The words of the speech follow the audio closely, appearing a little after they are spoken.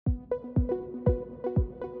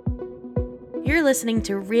You're listening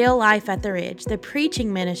to Real Life at the Ridge, the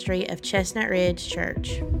preaching ministry of Chestnut Ridge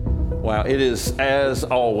Church. Wow, it is, as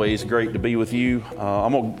always, great to be with you.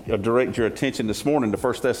 I'm going to direct your attention this morning to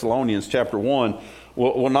 1 Thessalonians chapter 1.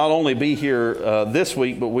 We'll not only be here this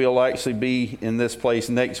week, but we'll actually be in this place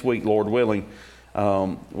next week, Lord willing.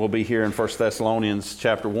 We'll be here in 1 Thessalonians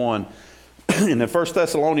chapter 1. And in 1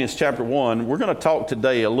 Thessalonians chapter 1, we're going to talk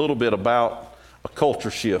today a little bit about a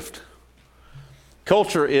culture shift.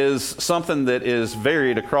 Culture is something that is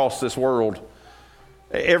varied across this world.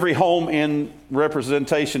 Every home in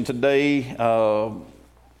representation today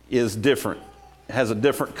is different. It has a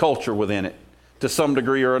different culture within it to some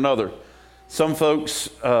degree or another. Some folks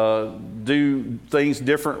do things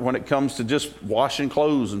different when it comes to just washing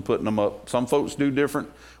clothes and putting them up. Some folks do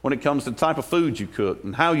different when it comes to the type of food you cook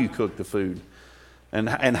and how you cook the food and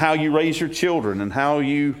how you raise your children and how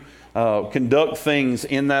you conduct things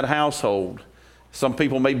in that household. Some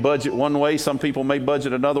people may budget one way, some people may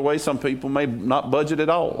budget another way, some people may not budget at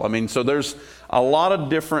all. I mean, so there's a lot of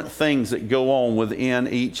different things that go on within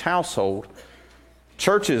each household.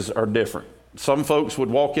 Churches are different. Some folks would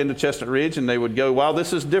walk into Chestnut Ridge and they would go, wow,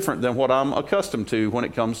 this is different than what I'm accustomed to when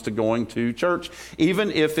it comes to going to church.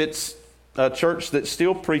 Even if it's a church that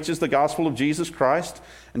still preaches the gospel of Jesus Christ,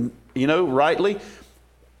 and rightly,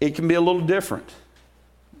 it can be a little different.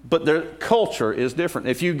 But their culture is different.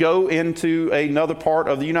 If you go into another part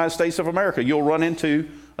of the United States of America, you'll run into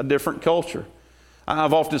a different culture.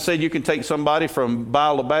 I've often said you can take somebody from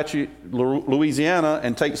Bayou La Batre, Louisiana,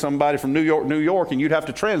 and take somebody from New York, and you'd have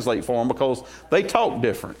to translate for them because they talk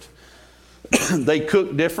different. They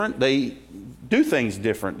cook different. They do things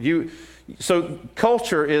different. So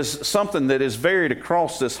culture is something that is varied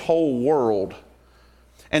across this whole world.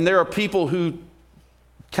 And there are people who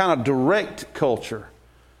kind of direct culture.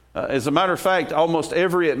 As a matter of fact, almost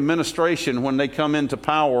every administration, when they come into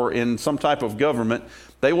power in some type of government,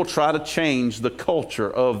 they will try to change the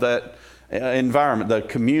culture of that environment, the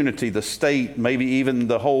community, the state, maybe even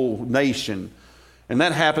the whole nation. And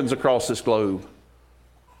that happens across this globe.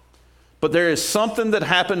 But there is something that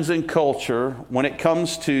happens in culture when it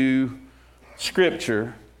comes to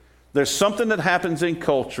Scripture. There's something that happens in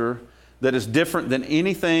culture that is different than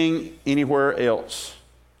anything anywhere else.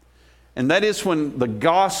 And that is when the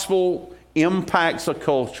gospel impacts a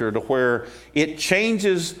culture to where it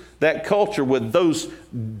changes that culture with those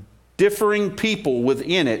differing people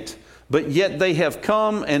within it, but yet they have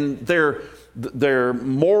come and their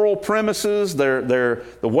moral premises, the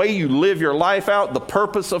way you live your life out, the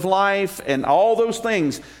purpose of life, and all those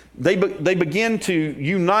things, they begin to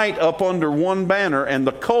unite up under one banner, and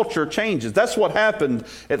the culture changes. That's what happened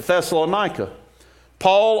at Thessalonica.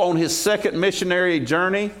 Paul, on his second missionary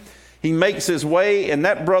journey, he makes his way, and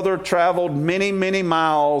that brother traveled many, many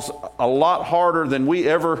miles, a lot harder than we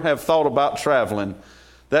ever have thought about traveling.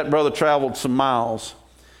 That brother traveled some miles.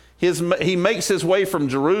 He makes his way from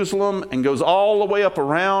Jerusalem and goes all the way up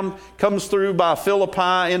around, comes through by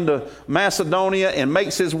Philippi into Macedonia, and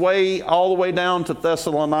makes his way all the way down to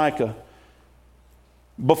Thessalonica.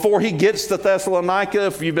 Before he gets to Thessalonica,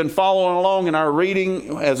 if you've been following along in our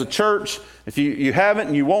reading as a church, if you haven't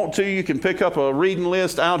and you want to, you can pick up a reading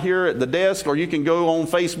list out here at the desk, or you can go on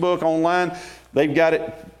Facebook, online. They've got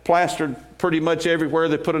it plastered pretty much everywhere.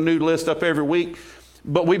 They put a new list up every week.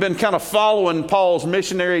 But we've been kind of following Paul's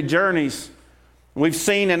missionary journeys. We've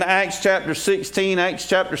seen in Acts chapter 16, Acts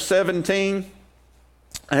chapter 17,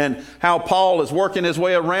 and how Paul is working his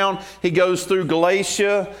way around. He goes through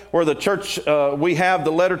Galatia, where the church, we have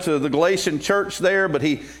the letter to the Galatian church there, but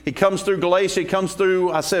he comes through Galatia, he comes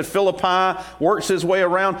through, Philippi, works his way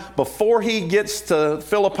around. Before he gets to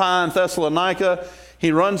Philippi and Thessalonica,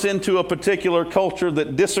 he runs into a particular culture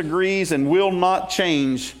that disagrees and will not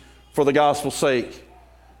change for the gospel's sake.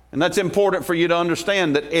 And that's important for you to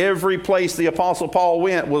understand, that every place the Apostle Paul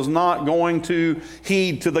went was not going to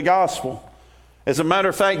heed to the gospel. As a matter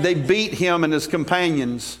of fact, they beat him and his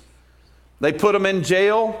companions. They put him in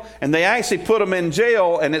jail, and they actually put him in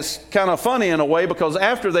jail, and it's kind of funny in a way, because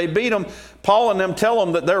after they beat him, Paul and them tell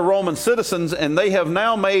them that they're Roman citizens, and they have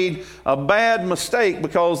now made a bad mistake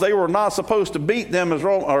because they were not supposed to beat them as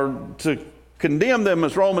or to condemn them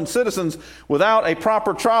as Roman citizens without a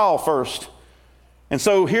proper trial first. And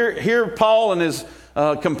so here Paul and his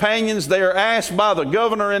companions, they are asked by the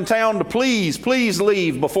governor in town to please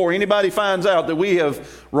leave before anybody finds out that we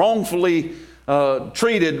have wrongfully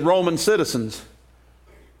treated Roman citizens.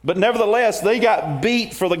 But nevertheless, they got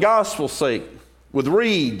beat for the gospel's sake with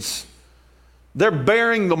reeds. They're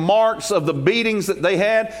bearing the marks of the beatings that they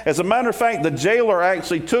had. As a matter of fact, the jailer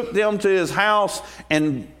actually took them to his house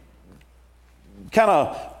and kind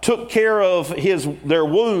of took care of their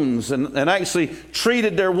wounds and actually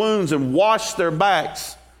treated their wounds and washed their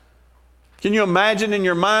backs. Can you imagine in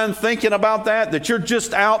your mind thinking about that you're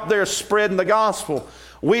just out there spreading the gospel?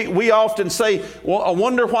 We often say, well, I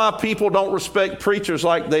wonder why people don't respect preachers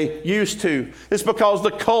like they used to. It's because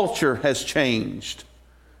the culture has changed.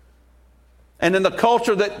 And in the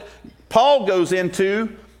culture that Paul goes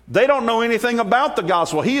into, they don't know anything about the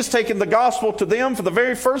gospel. He has taken the gospel to them for the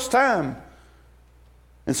very first time.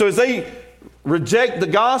 And so as they reject the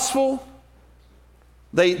gospel,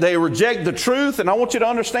 they reject the truth. And I want you to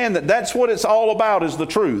understand that that's what it's all about, is the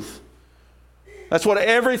truth. That's what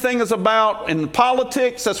everything is about in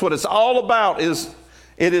politics. That's what it's all about,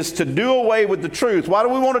 it is to do away with the truth. Why do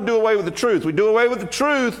we want to do away with the truth? We do away with the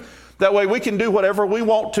truth, that way we can do whatever we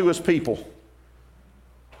want to as people.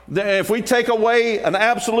 If we take away an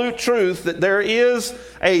absolute truth that there is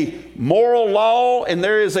a moral law and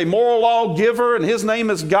there is a moral lawgiver and his name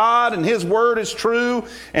is God and his word is true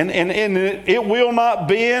and it will not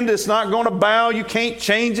bend, it's not going to bow, you can't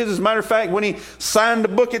change it. As a matter of fact, when he signed the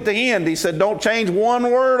book at the end, he said, don't change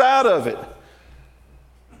one word out of it.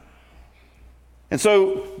 And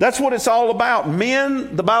so that's what it's all about.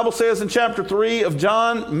 Men, the Bible says in chapter 3 of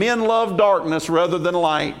John, men love darkness rather than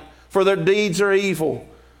light, for their deeds are evil.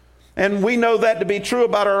 And we know that to be true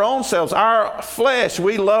about our own selves. Our flesh,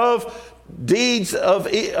 we love deeds of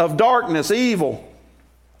darkness, evil.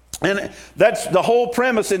 And that's the whole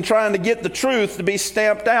premise in trying to get the truth to be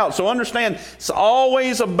stamped out. So understand, it's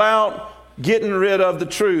always about getting rid of the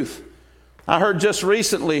truth. I heard just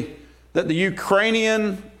recently that the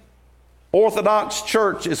Ukrainian Orthodox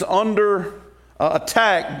Church is under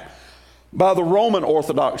attack by the Roman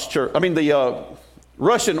Orthodox Church. the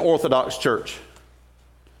Russian Orthodox Church.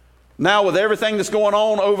 Now, with everything that's going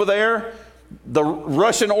on over there, the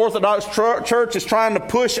Russian Orthodox Church is trying to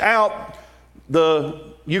push out the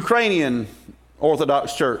Ukrainian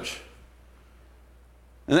Orthodox Church.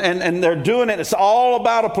 And they're doing it. It's all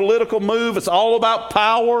about a political move. It's all about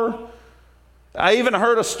power. I even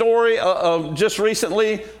heard a story just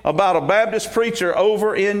recently about a Baptist preacher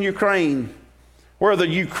over in Ukraine, where the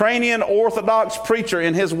Ukrainian Orthodox preacher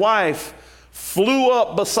and his wife flew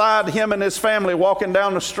up beside him and his family walking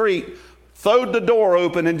down the street, throwed the door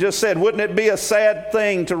open and just said, wouldn't it be a sad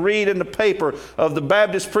thing to read in the paper of the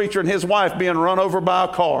Baptist preacher and his wife being run over by a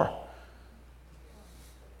car?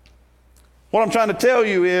 What I'm trying to tell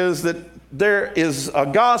you is that there is a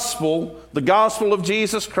gospel, the gospel of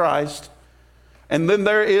Jesus Christ, and then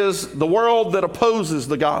there is the world that opposes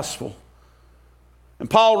the gospel. And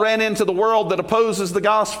Paul ran into the world that opposes the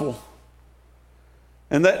gospel.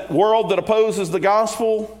 And that world that opposes the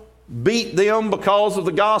gospel beat them because of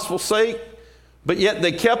the gospel's sake, but yet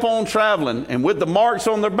they kept on traveling. And with the marks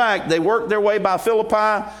on their back, they worked their way by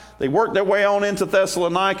Philippi. They worked their way on into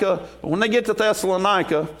Thessalonica. But when they get to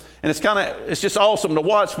Thessalonica, and it's just awesome to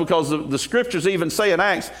watch, because the scriptures even say in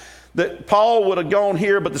Acts that Paul would have gone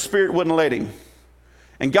here, but the Spirit wouldn't let him.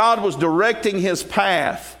 And God was directing his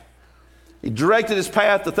path. He directed his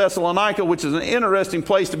path to Thessalonica, which is an interesting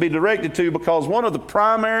place to be directed to, because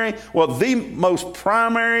the most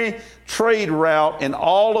primary trade route in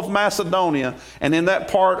all of Macedonia and in that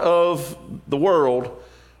part of the world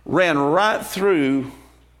ran right through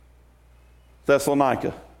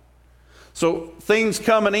Thessalonica. So things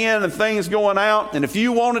coming in and things going out, and if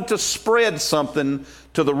you wanted to spread something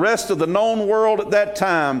to the rest of the known world at that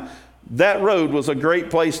time, that road was a great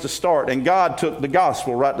place to start. And God took the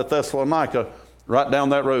gospel right to Thessalonica, right down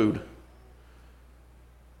that road.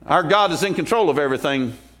 Our God is in control of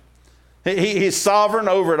everything. He's sovereign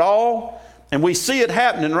over it all. And we see it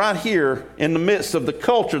happening right here in the midst of the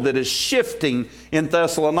culture that is shifting in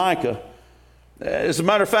Thessalonica. As a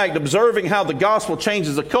matter of fact, observing how the gospel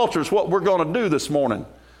changes the culture is what we're going to do this morning.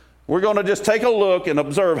 We're going to just take a look and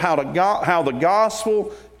observe how the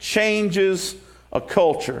gospel changes a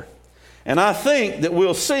culture. And I think that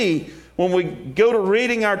we'll see when we go to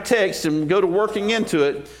reading our text and go to working into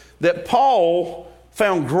it, that Paul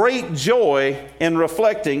found great joy in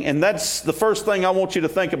reflecting. And that's the first thing I want you to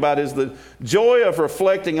think about, is the joy of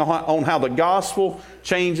reflecting on how the gospel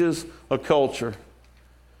changes a culture.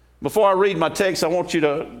 Before I read my text, I want you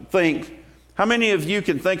to think, how many of you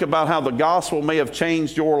can think about how the gospel may have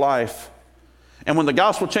changed your life? And when the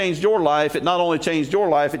gospel changed your life, it not only changed your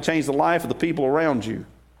life, it changed the life of the people around you.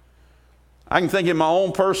 I can think in my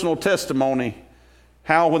own personal testimony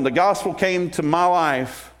how when the gospel came to my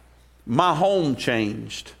life, my home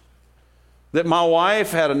changed. That my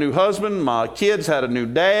wife had a new husband, my kids had a new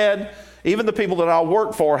dad, even the people that I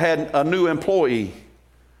worked for had a new employee.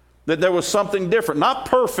 That there was something different. Not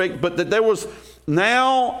perfect, but that there was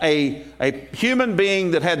now a human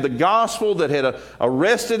being that had the gospel, that had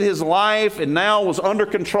arrested his life and now was under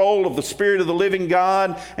control of the Spirit of the living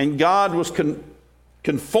God, and God was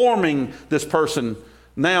conforming this person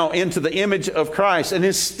now into the image of Christ, and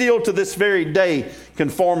is still to this very day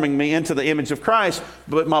conforming me into the image of Christ.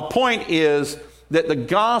 But my point is that the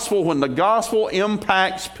gospel, when the gospel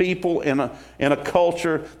impacts people in a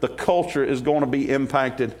culture, the culture is going to be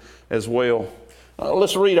impacted as well.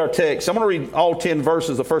 Let's read our text. I'm going to read all 10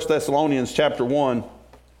 verses of 1 Thessalonians chapter 1.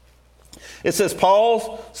 It says,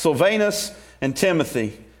 Paul, Silvanus, and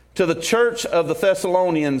Timothy, to the church of the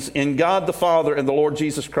Thessalonians in God the Father and the Lord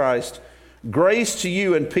Jesus Christ, grace to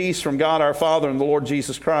you and peace from God our Father and the Lord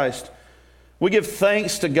Jesus Christ. We give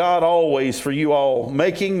thanks to God always for you all,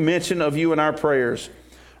 making mention of you in our prayers,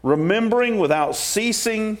 remembering without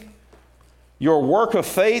ceasing your work of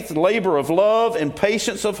faith, labor of love, and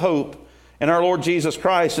patience of hope in our Lord Jesus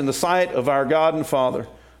Christ in the sight of our God and Father,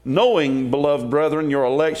 knowing, beloved brethren, your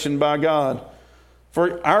election by God.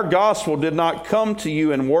 For our gospel did not come to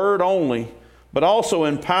you in word only, but also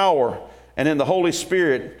in power and in the Holy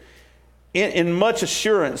Spirit, in much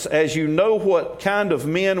assurance, as you know what kind of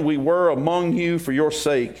men we were among you for your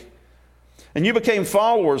sake. And you became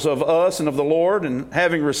followers of us and of the Lord, and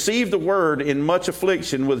having received the word in much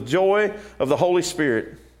affliction with joy of the Holy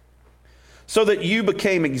Spirit, so that you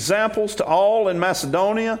became examples to all in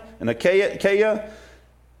Macedonia and Achaia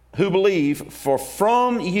who believe. For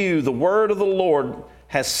from you the word of the Lord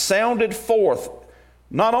has sounded forth,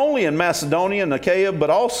 not only in Macedonia and Achaia, but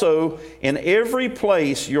also in every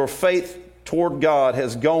place your faith toward God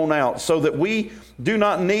has gone out, so that we do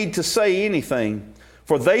not need to say anything.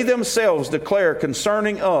 For they themselves declare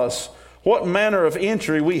concerning us what manner of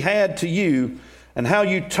entry we had to you, and how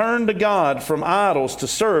you turned to God from idols to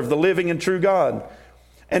serve the living and true God,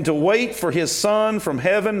 and to wait for his Son from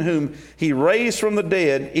heaven, whom he raised from the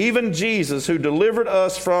dead, even Jesus, who delivered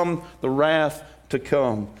us from the wrath to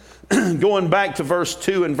come. Going back to verse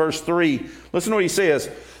 2 and verse 3, listen to what he says.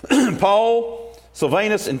 Paul,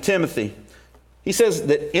 Silvanus, and Timothy. He says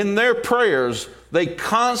that in their prayers, they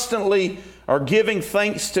constantly are giving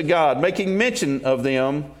thanks to God, making mention of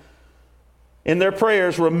them in their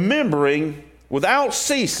prayers, remembering without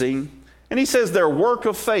ceasing, and he says their work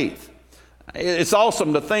of faith. It's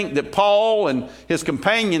awesome to think that Paul and his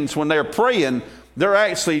companions, when they're praying, they're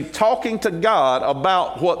actually talking to God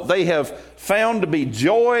about what they have found to be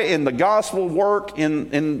joy in the gospel work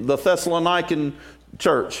in the Thessalonican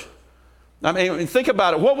church. I mean, think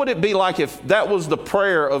about it. What would it be like if that was the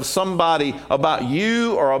prayer of somebody about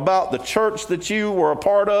you, or about the church that you were a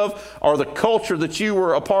part of, or the culture that you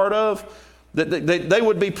were a part of? That they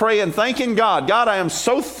would be praying, thanking God. God, I am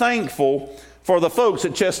so thankful for the folks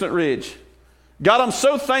at Chestnut Ridge. God, I'm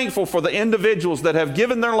so thankful for the individuals that have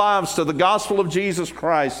given their lives to the gospel of Jesus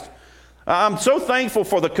Christ. I'm so thankful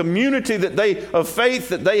for the community of faith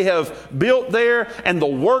that they have built there, and the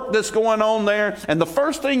work that's going on there. And the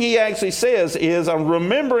first thing he actually says is, I'm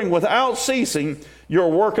remembering without ceasing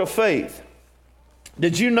your work of faith.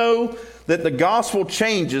 Did you know that the gospel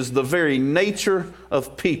changes the very nature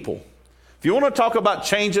of people? If you want to talk about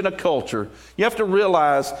changing a culture, you have to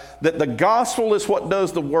realize that the gospel is what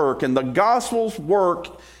does the work, and the gospel's work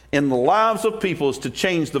in the lives of people is to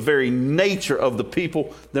change the very nature of the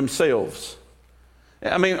people themselves.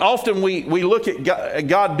 I mean, often we look at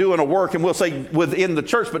God doing a work and we'll say within the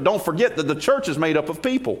church, but don't forget that the church is made up of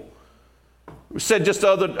people. We said just the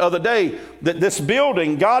other day that this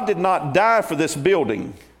building, God did not die for this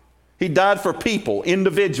building. He died for people,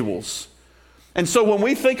 individuals. And so when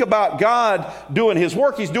we think about God doing his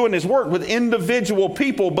work, he's doing his work with individual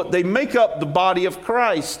people, but they make up the body of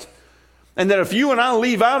Christ. And that if you and I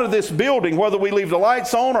leave out of this building, whether we leave the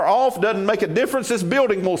lights on or off, doesn't make a difference. This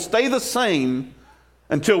building will stay the same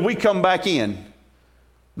until we come back in.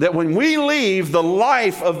 That when we leave, the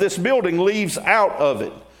life of this building leaves out of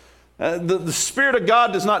it. The Spirit of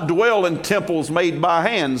God does not dwell in temples made by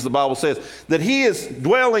hands, the Bible says. That he is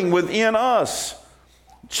dwelling within us.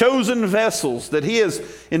 Chosen vessels that he has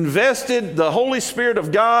invested the Holy Spirit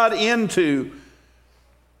of God into.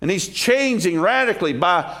 And he's changing radically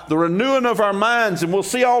by the renewing of our minds. And we'll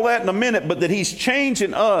see all that in a minute, but that he's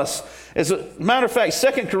changing us. As a matter of fact,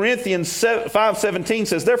 2 Corinthians 5:17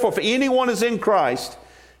 says, therefore, if anyone is in Christ,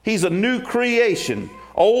 he's a new creation.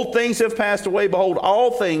 Old things have passed away. Behold,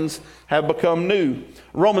 all things have become new.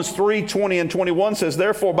 Romans 3:20 and 21 says,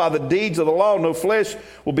 therefore, by the deeds of the law, no flesh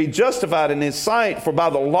will be justified in his sight. For by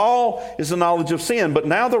the law is the knowledge of sin. But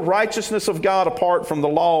now the righteousness of God apart from the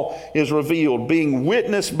law is revealed, being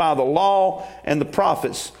witnessed by the law and the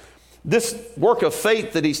prophets. This work of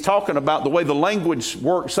faith that he's talking about, the way the language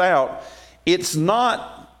works out, it's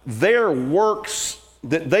not their works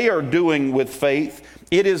that they are doing with faith.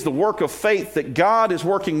 It is the work of faith that God is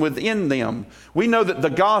working within them. We know that the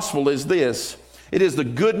gospel is this. It is the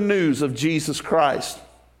good news of Jesus Christ.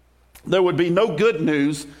 There would be no good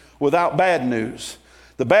news without bad news.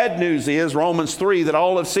 The bad news is, Romans 3, that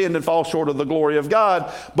all have sinned and fall short of the glory of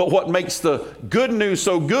God. But what makes the good news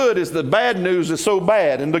so good is the bad news is so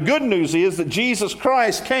bad. And the good news is that Jesus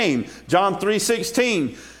Christ came. John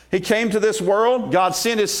 3:16. He came to this world. God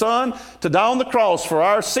sent his son to die on the cross for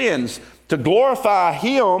our sins, to glorify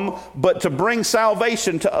him, but to bring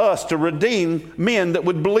salvation to us, to redeem men that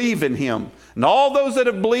would believe in him. And all those that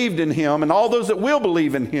have believed in him and all those that will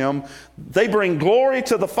believe in him, they bring glory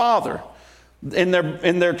to the Father in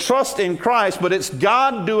their trust in Christ, but it's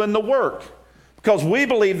God doing the work. Because we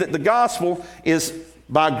believe that the gospel is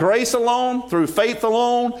by grace alone, through faith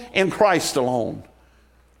alone, in Christ alone.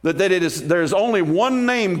 There's only one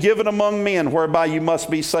name given among men whereby you must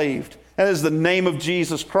be saved. That is the name of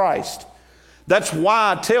Jesus Christ. That's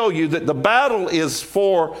why I tell you that the battle is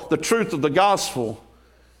for the truth of the gospel.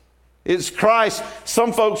 It's Christ.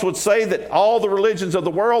 Some folks would say that all the religions of the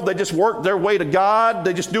world, they just work their way to God.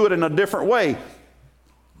 They just do it in a different way.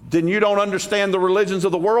 Then you don't understand the religions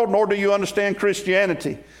of the world, nor do you understand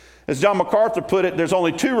Christianity. As John MacArthur put it, there's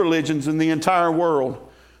only two religions in the entire world.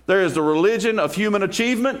 There is the religion of human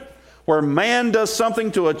achievement, where man does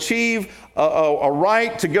something to achieve a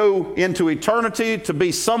right to go into eternity, to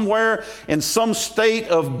be somewhere in some state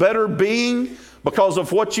of better being because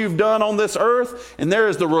of what you've done on this earth. And there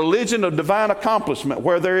is the religion of divine accomplishment,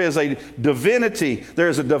 where there is a divinity, there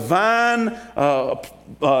is a divine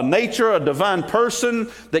nature, a divine person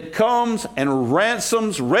that comes and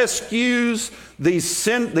ransoms, rescues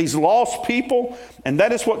these lost people. And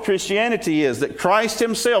that is what Christianity is, that Christ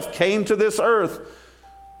himself came to this earth.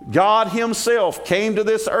 God himself came to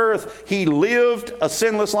this earth. He lived a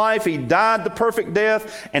sinless life. He died the perfect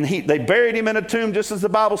death, and they buried him in a tomb just as the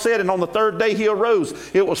Bible said, and on the third day he arose.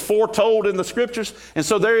 It was foretold in the scriptures. And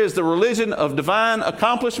so there is the religion of divine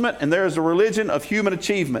accomplishment, and there is the religion of human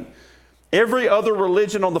achievement. Every other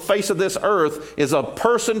religion on the face of this earth is a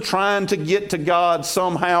person trying to get to God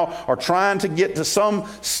somehow, or trying to get to some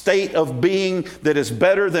state of being that is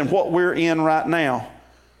better than what we're in right now.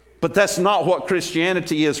 But that's not what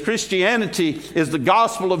Christianity is. Christianity is the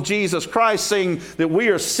gospel of Jesus Christ, saying that we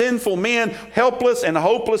are sinful men, helpless and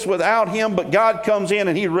hopeless without him, but God comes in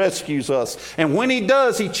and he rescues us. And when he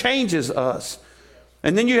does, he changes us.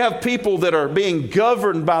 And then you have people that are being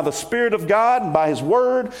governed by the Spirit of God and by his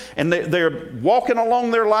word, and they're walking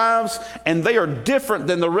along their lives, and they are different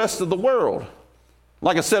than the rest of the world.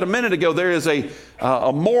 Like I said a minute ago, there is a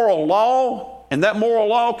moral law, and that moral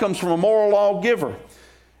law comes from a moral lawgiver.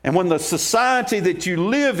 And when the society that you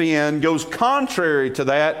live in goes contrary to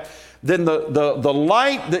that, then the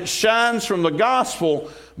light that shines from the gospel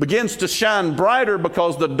begins to shine brighter,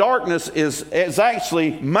 because the darkness is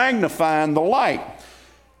actually magnifying the light.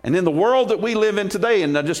 And in the world that we live in today,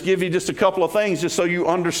 and I'll just give you just a couple of things just so you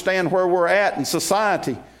understand where we're at in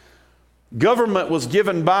society. Government was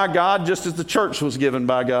given by God just as the church was given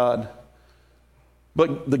by God.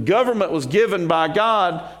 But the government was given by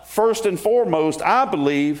God first and foremost, I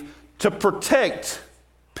believe, to protect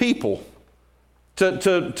people.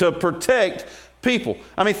 To protect people.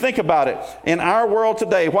 I mean, think about it. In our world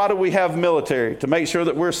today, why do we have military? To make sure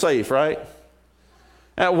that we're safe, right?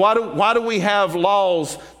 Why do we have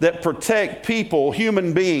laws that protect people,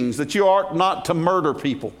 human beings, that you ought not to murder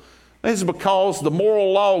people? This is because the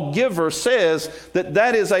moral lawgiver says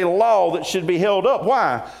that is a law that should be held up.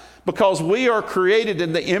 Why? Because we are created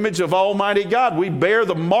in the image of Almighty God. We bear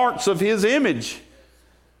the marks of his image.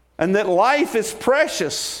 And that life is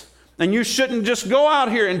precious. And you shouldn't just go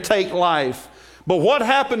out here and take life. But what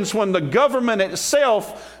happens when the government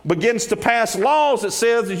itself begins to pass laws that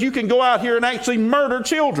says that you can go out here and actually murder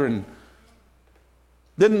children?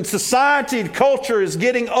 Then society, culture is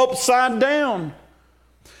getting upside down.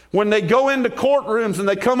 When they go into courtrooms and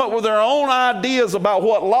they come up with their own ideas about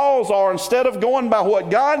what laws are instead of going by what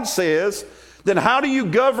God says, then how do you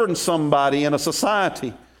govern somebody in a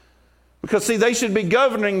society? Because see, they should be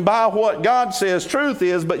governing by what God says truth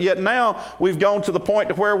is, but yet now we've gone to the point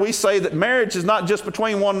to where we say that marriage is not just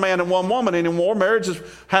between one man and one woman anymore. Marriage is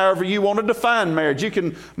however you want to define marriage. You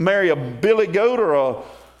can marry a billy goat or a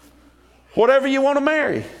whatever you want to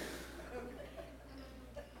marry.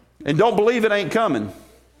 And don't believe it ain't coming.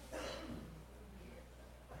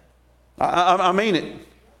 I mean it.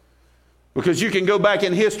 Because you can go back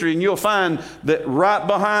in history and you'll find that right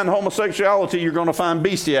behind homosexuality, you're going to find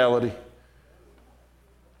bestiality.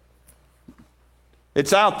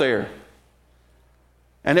 It's out there.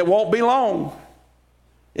 And it won't be long.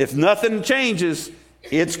 If nothing changes,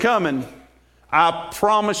 it's coming. I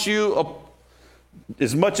promise you,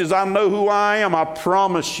 as much as I know who I am, I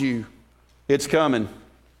promise you it's coming.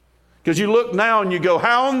 Because you look now and you go,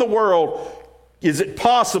 how in the world is it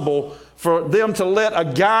possible for them to let a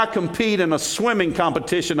guy compete in a swimming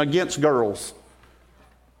competition against girls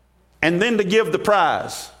and then to give the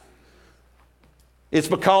prize? It's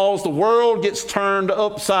because the world gets turned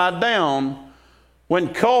upside down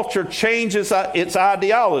when culture changes its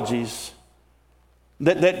ideologies.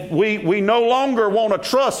 That we no longer want to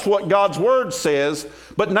trust what God's Word says,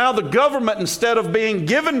 but now the government, instead of being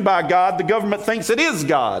given by God, the government thinks it is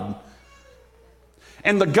God.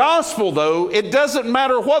 And the gospel, though, it doesn't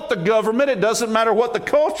matter what the government, it doesn't matter what the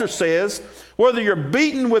culture says, whether you're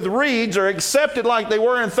beaten with reeds or accepted like they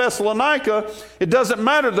were in Thessalonica, it doesn't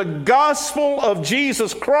matter. The gospel of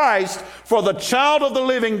Jesus Christ for the child of the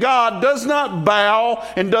living God does not bow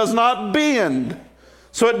and does not bend.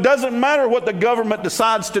 So it doesn't matter what the government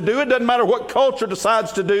decides to do. It doesn't matter what culture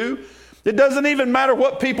decides to do. It doesn't even matter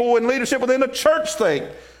what people in leadership within the church think.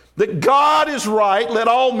 That God is right, let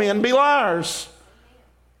all men be liars.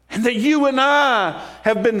 And that you and I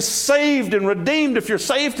have been saved and redeemed, if you're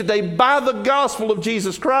saved today, by the gospel of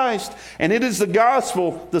Jesus Christ. And it is the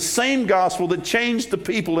gospel, the same gospel that changed the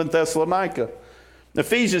people in Thessalonica.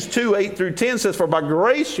 Ephesians 2:8-10 says, for by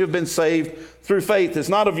grace you have been saved through faith. It's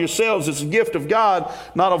not of yourselves, it's a gift of God,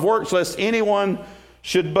 not of works, lest anyone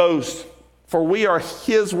should boast. For we are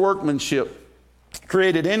his workmanship,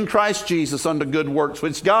 created in Christ Jesus unto good works,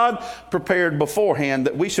 which God prepared beforehand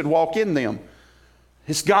that we should walk in them.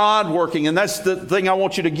 It's God working, and that's the thing I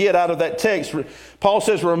want you to get out of that text. Paul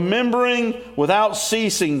says, remembering without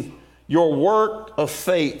ceasing your work of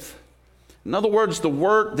faith. In other words, the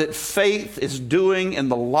work that faith is doing in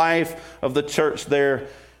the life of the church there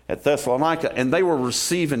at Thessalonica, and they were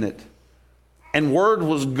receiving it. And word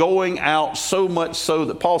was going out so much so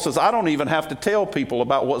that Paul says, I don't even have to tell people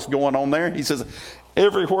about what's going on there. He says,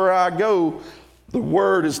 everywhere I go, the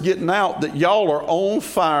word is getting out that y'all are on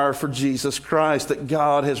fire for Jesus Christ, that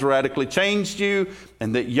God has radically changed you,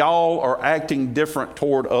 and that y'all are acting different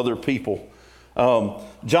toward other people.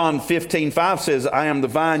 John 15:5 says, I am the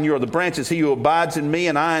vine, you are the branches. He who abides in me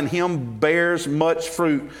and I in him bears much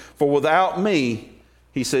fruit. For without me,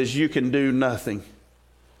 he says, you can do nothing.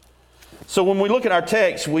 So when we look at our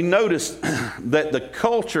text, we notice that the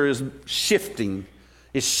culture is shifting.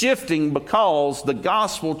 It's shifting because the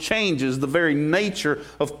gospel changes the very nature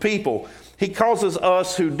of people. He causes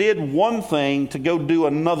us who did one thing to go do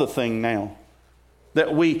another thing now.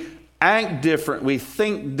 That we act different, we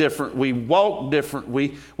think different, we walk different,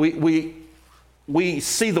 we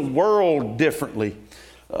see the world differently.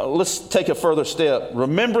 Let's take a further step.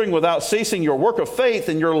 Remembering without ceasing your work of faith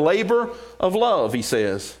and your labor of love, he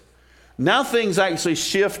says. Now things actually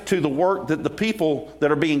shift to the work that the people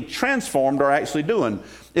that are being transformed are actually doing.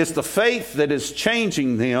 It's the faith that is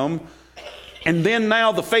changing them. And then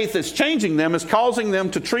now the faith that's changing them is causing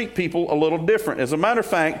them to treat people a little different. As a matter of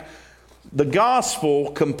fact, the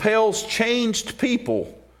gospel compels changed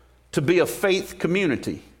people to be a faith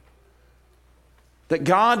community. That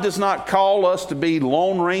God does not call us to be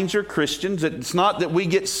Lone Ranger Christians. It's not that we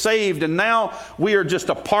get saved and now we are just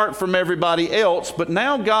apart from everybody else. But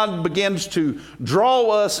now God begins to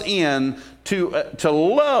draw us in to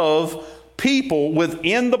love people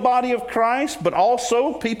within the body of Christ, but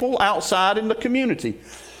also people outside in the community.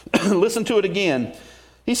 Listen to it again.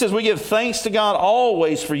 He says, we give thanks to God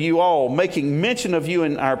always for you all, making mention of you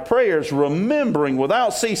in our prayers, remembering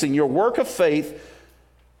without ceasing your work of faith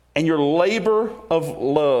and your labor of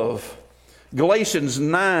love. Galatians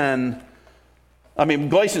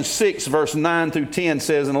 6 verse 9 through 10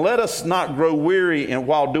 says, and let us not grow weary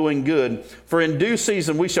while doing good, for in due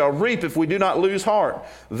season we shall reap if we do not lose heart.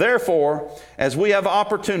 Therefore, as we have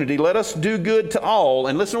opportunity, let us do good to all.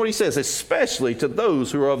 And listen to what he says, especially to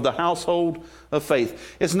those who are of the household of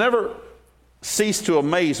faith. It's never ceased to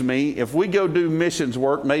amaze me if we go do missions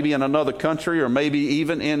work, maybe in another country or maybe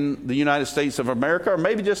even in the United States of America, or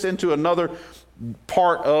maybe just into another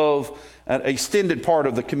part of an extended part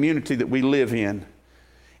of the community that we live in.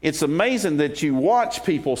 It's amazing that you watch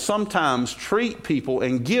people sometimes treat people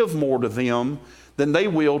and give more to them than they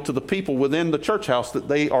will to the people within the church house that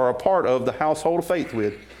they are a part of the household of faith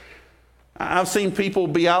with. I've seen people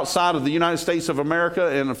be outside of the United States of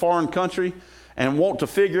America in a foreign country and want to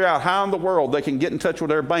figure out how in the world they can get in touch with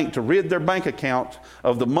their bank to rid their bank account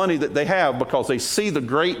of the money that they have because they see the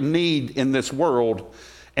great need in this world,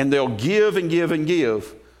 and they'll give and give and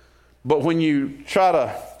give. But when you try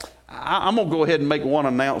to, I'm going to go ahead and make one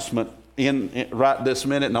announcement in right this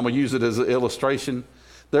minute, and I'm going to use it as an illustration.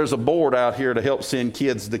 there's a board out here to help send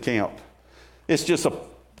kids to camp. It's just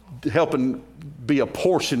helping be a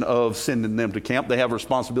portion of sending them to camp. They have a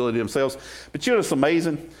responsibility themselves. But you know, it's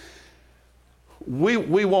amazing. We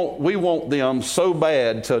want them so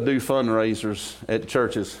bad to do fundraisers at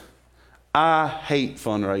churches. I hate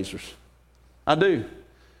fundraisers. I do.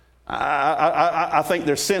 I think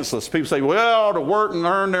they're senseless. People say, well, to work and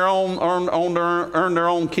earn their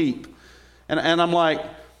own keep. And I'm like,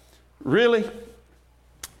 really?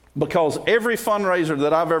 Because every fundraiser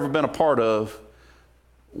that I've ever been a part of,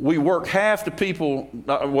 we work half the people,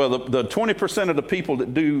 the 20% of the people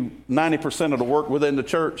that do 90% of the work within the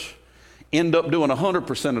church end up doing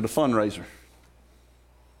 100% of the fundraiser.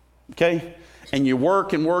 Okay? And you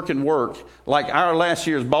work and work and work. Like our last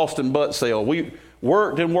year's Boston butt sale. We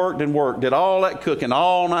worked and worked and worked, did all that cooking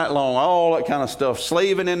all night long, all that kind of stuff,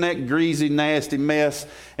 slaving in that greasy, nasty mess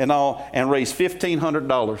and all, and raised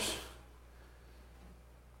 $1,500.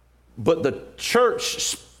 But the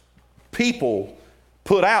church people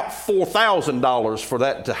put out $4,000 for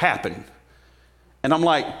that to happen. And I'm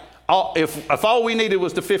like, if all we needed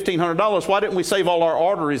was the $1,500, why didn't we save all our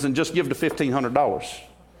arteries and just give the $1,500?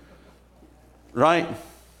 Right?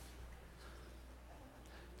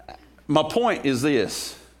 My point is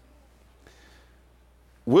this.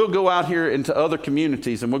 We'll go out here into other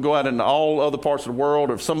communities and we'll go out into all other parts of the world,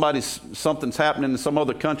 or if something's happening in some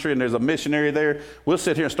other country and there's a missionary there, we'll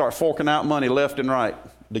sit here and start forking out money left and right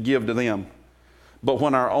to give to them. But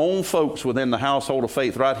when our own folks within the household of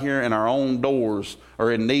faith right here in our own doors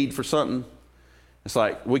are in need for something, it's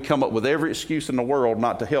like we come up with every excuse in the world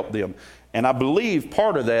not to help them. And I believe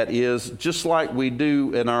part of that is just like we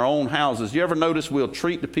do in our own houses. You ever notice we'll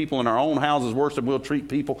treat the people in our own houses worse than we'll treat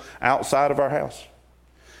people outside of our house?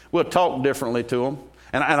 We'll talk differently to them.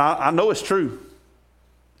 And I know it's true.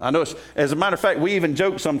 I know it's, as a matter of fact, we even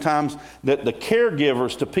joke sometimes that the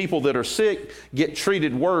caregivers to people that are sick get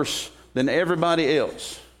treated worse than everybody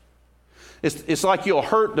else. It's like you'll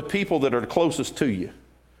hurt the people that are closest to you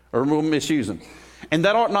or will misuse them. And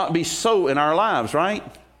that ought not be so in our lives, right?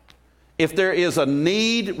 If there is a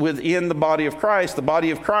need within the body of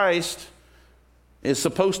Christ is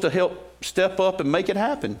supposed to help step up and make it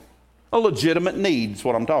happen. A legitimate need is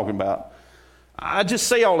what I'm talking about. I just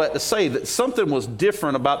say all that to say that something was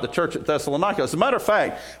different about the church at Thessalonica. As a matter of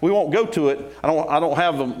fact, we won't go to it. I don't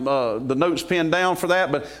have the notes pinned down for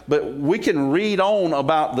that, but we can read on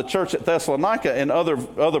about the church at Thessalonica and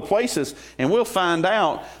other places, and we'll find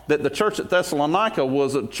out that the church at Thessalonica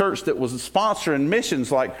was a church that was sponsoring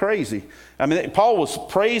missions like crazy. I mean, Paul was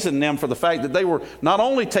praising them for the fact that they were not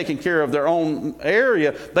only taking care of their own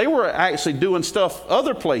area, they were actually doing stuff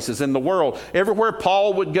other places in the world. Everywhere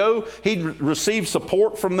Paul would go, he'd receive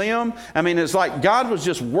support from them. I mean, it's like God was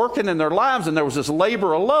just working in their lives, and there was this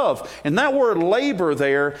labor of love. And that word labor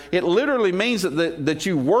there, it literally means that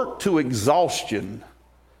you work to exhaustion.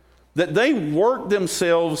 That they worked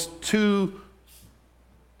themselves to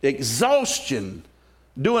exhaustion.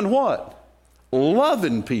 Doing what?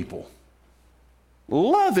 Loving people.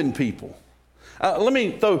 Loving people. Let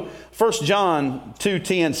me throw 1 John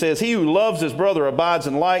 2:10 says, he who loves his brother abides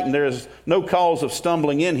in light, and there is no cause of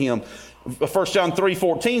stumbling in him. 1 John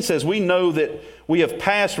 3:14 says, we know that we have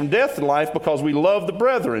passed from death to life because we love the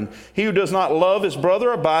brethren. He who does not love his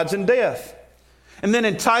brother abides in death. And then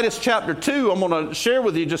in Titus chapter 2, I'm going to share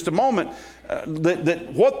with you just a moment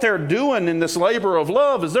that what they're doing in this labor of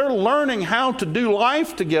love is they're learning how to do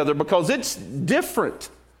life together, because it's different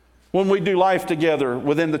when we do life together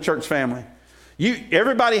within the church family.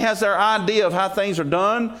 Everybody has their idea of how things are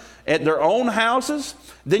done at their own houses.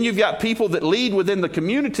 Then you've got people that lead within the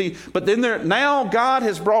community, but then now God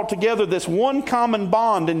has brought together this one common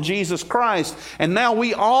bond in Jesus Christ, and now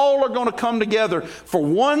we all are going to come together for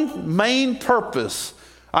one main purpose.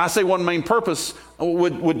 I say one main purpose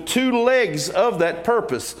with two legs of that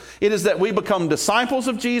purpose. It is that we become disciples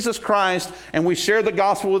of Jesus Christ and we share the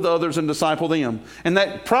gospel with others and disciple them. And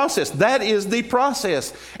that process, that is the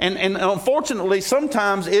process. And unfortunately,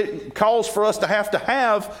 sometimes it calls for us to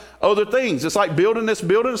have other things. It's like building this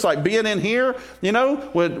building. It's like being in here,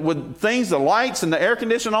 with things, the lights and the air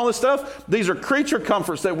conditioning, all this stuff. These are creature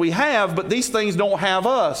comforts that we have, but these things don't have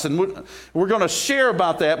us. And we're going to share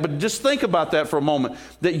about that, but just think about that for a moment.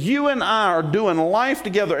 That you and I are doing life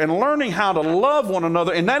together and learning how to love one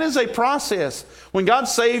another. And that is a process. When God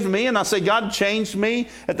saved me, and I say God changed me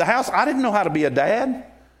at the house, I didn't know how to be a dad.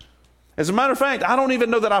 As a matter of fact, I don't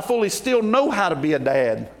even know that I fully still know how to be a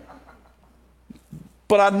dad.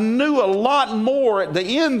 But I knew a lot more at the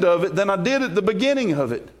end of it than I did at the beginning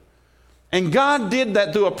of it. And God did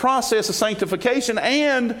that through a process of sanctification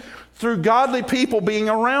and through godly people being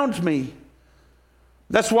around me.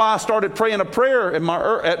 That's why I started praying a prayer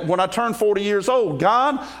when I turned 40 years old.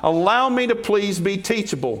 God, allow me to please be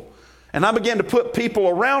teachable. And I began to put people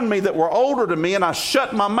around me that were older than me, and I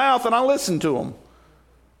shut my mouth and I listened to them.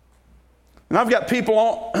 And I've got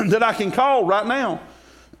people that I can call right now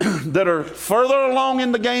that are further along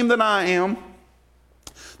in the game than I am.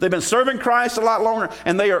 They've been serving Christ a lot longer,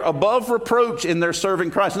 and they are above reproach in their serving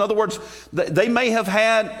Christ. In other words, they may have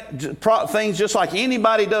had things just like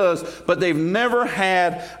anybody does, but they've never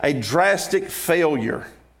had a drastic failure.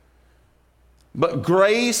 But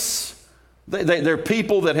grace, they're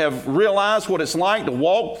people that have realized what it's like to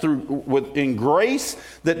walk in grace.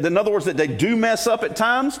 That, in other words, that they do mess up at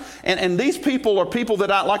times. And these people are people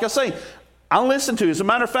that like I say, I listen to. As a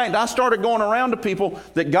matter of fact, I started going around to people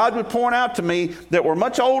that God would point out to me that were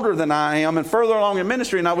much older than I am and further along in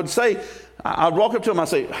ministry. And I would say, I'd walk up to them, I'd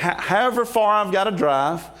say, however far I've got to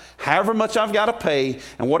drive, however much I've got to pay,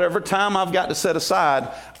 and whatever time I've got to set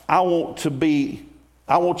aside, I want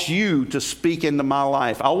you to speak into my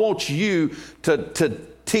life. I want you to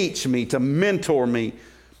teach me, to mentor me.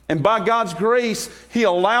 And by God's grace, He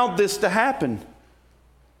allowed this to happen.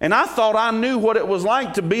 And I thought I knew what it was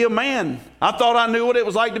like to be a man. I thought I knew what it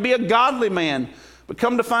was like to be a godly man. But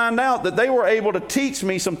come to find out that they were able to teach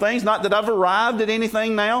me some things. Not that I've arrived at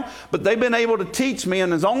anything now, but they've been able to teach me.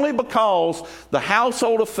 And it's only because the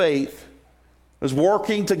household of faith is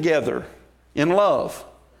working together in love.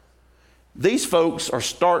 These folks are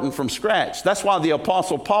starting from scratch. That's why the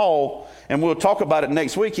Apostle Paul, and we'll talk about it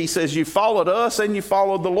next week, he says, you followed us and you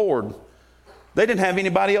followed the Lord. They didn't have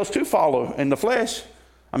anybody else to follow in the flesh.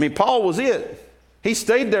 I mean, Paul was it. He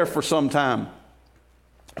stayed there for some time.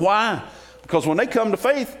 Why? Because when they come to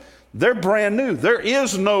faith, they're brand new. There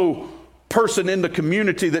is no person in the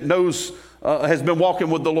community that knows, has been walking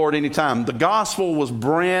with the Lord any time. The gospel was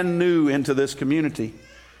brand new into this community.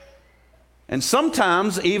 And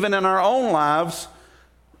sometimes, even in our own lives,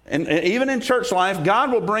 and even in church life, God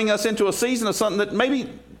will bring us into a season of something that maybe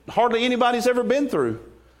hardly anybody's ever been through.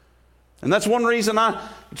 And that's one reason I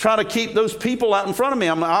try to keep those people out in front of me.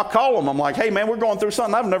 I'll call them. I'm like, hey, man, we're going through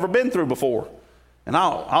something I've never been through before. And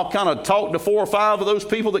I'll kind of talk to 4 or 5 of those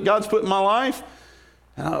people that God's put in my life.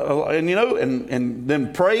 And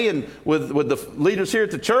then pray and with the leaders here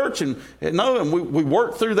at the church. And we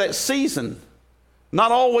work through that season.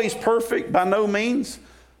 Not always perfect, by no means.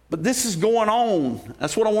 But this is going on.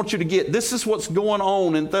 That's what I want you to get. This is what's going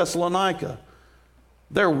on in Thessalonica.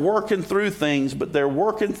 They're working through things, but they're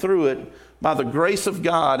working through it by the grace of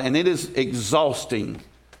God, and it is exhausting,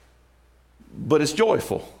 but it's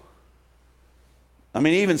joyful. I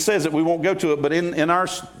mean, he even says it, we won't go to it, but in our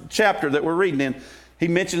chapter that we're reading in, he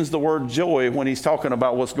mentions the word joy when he's talking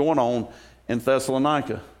about what's going on in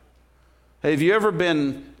Thessalonica. Hey, have you ever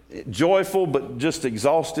been joyful but just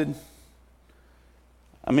exhausted?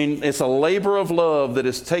 I mean, it's a labor of love that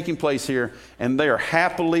is taking place here, and they are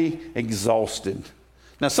happily exhausted.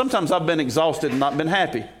 Now, sometimes I've been exhausted and not been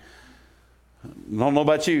happy. I don't know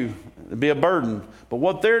about you. It'd be a burden. But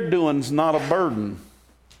what they're doing is not a burden.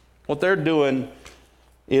 What they're doing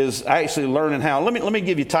is actually learning how. Let me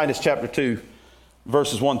give you Titus chapter 2,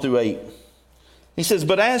 verses 1 through 8. He says,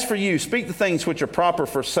 but as for you, speak the things which are proper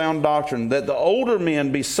for sound doctrine, that the older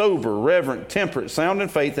men be sober, reverent, temperate, sound in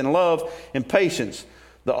faith, in love, and patience.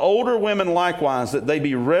 The older women likewise, that they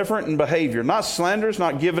be reverent in behavior, not slanderers,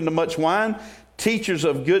 not given to much wine, teachers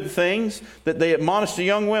of good things, that they admonish the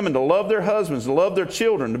young women to love their husbands, to love their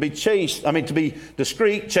children, to be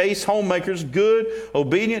discreet, chaste, homemakers, good,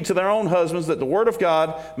 obedient to their own husbands, that the word of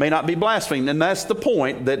God may not be blasphemed. And that's the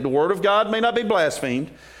point, that the word of God may not be blasphemed.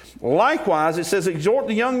 Likewise, it says, exhort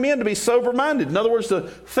the young men to be sober-minded. In other words, to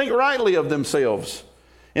think rightly of themselves.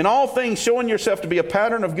 In all things, showing yourself to be a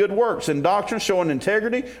pattern of good works. In doctrine, showing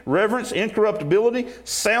integrity, reverence, incorruptibility,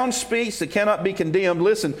 sound speech that cannot be condemned.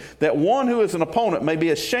 Listen, that one who is an opponent may be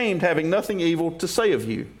ashamed, having nothing evil to say of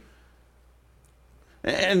you.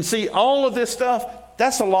 And see, all of this stuff,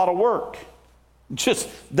 that's a lot of work. Just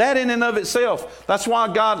that in and of itself. That's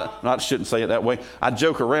why God, I shouldn't say it that way. I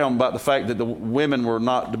joke around about the fact that the women were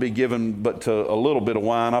not to be given but to a little bit of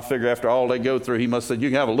wine. I figure after all they go through, he must have said, you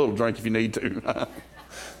can have a little drink if you need to.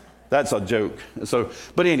 That's a joke.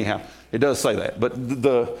 But anyhow, it does say that. But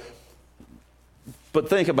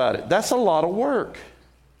think about it. That's a lot of work.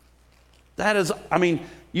 That is, I mean,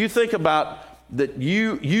 you think about that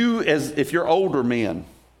you as if you're older men,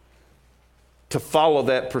 to follow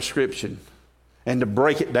that prescription and to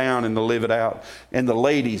break it down and to live it out. And the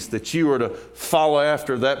ladies, that you are to follow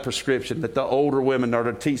after that prescription, that the older women are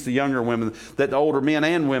to teach the younger women, that the older men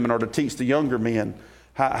and women are to teach the younger men.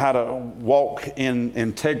 how to walk in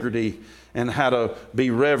integrity, and how to be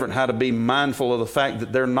reverent, how to be mindful of the fact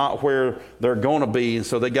that they're not where they're going to be, and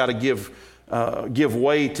so they got to give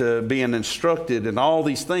way to being instructed and all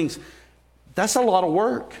these things. That's a lot of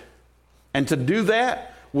work. And to do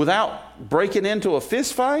that without breaking into a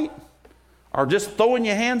fist fight or just throwing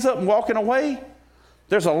your hands up and walking away,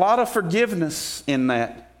 there's a lot of forgiveness in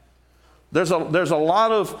that. There's a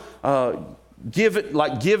lot of give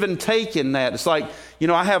and take in that. It's like,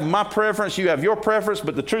 I have my preference, you have your preference,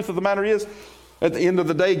 but the truth of the matter is, at the end of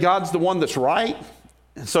the day, God's the one that's right.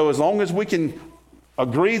 And so as long as we can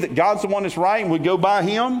agree that God's the one that's right and we go by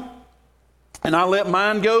Him, and I let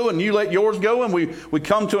mine go and you let yours go, and we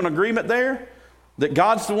come to an agreement there that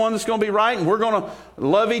God's the one that's going to be right, and we're going to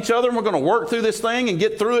love each other, and we're going to work through this thing and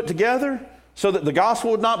get through it together so that the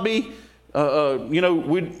gospel would not be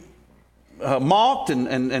mocked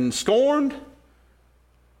and scorned.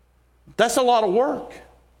 That's a lot of work,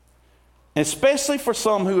 especially for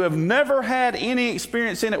some who have never had any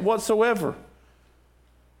experience in it whatsoever.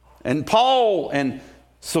 And Paul and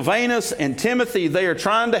Silvanus and Timothy, they are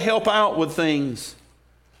trying to help out with things.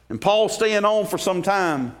 And Paul's staying on for some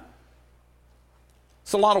time.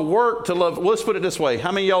 It's a lot of work to love. Let's put it this way.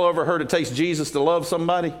 How many of y'all ever heard it takes Jesus to love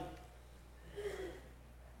somebody?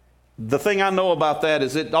 The thing I know about that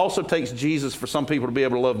is it also takes Jesus for some people to be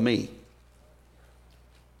able to love me.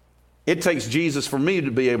 It takes Jesus for me to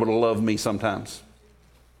be able to love me sometimes.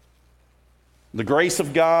 The grace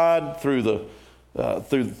of God through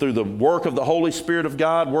the work of the Holy Spirit of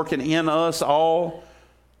God working in us all,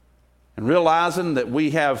 and realizing that we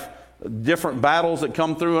have different battles that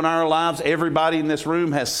come through in our lives. Everybody in this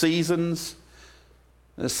room has seasons.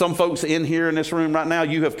 There's some folks in here in this room right now,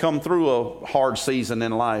 you have come through a hard season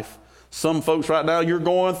in life. Some folks right now, you're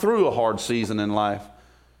going through a hard season in life.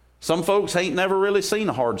 Some folks ain't never really seen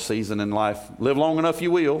a hard season in life. Live long enough,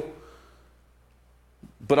 you will.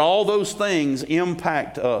 But all those things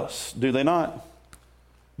impact us, do they not?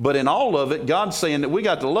 But in all of it, God's saying that we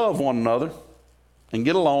got to love one another and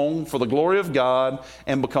get along for the glory of God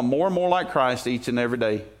and become more and more like Christ each and every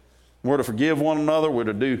day. We're to forgive one another. We're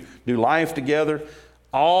to do life together,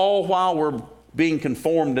 all while we're being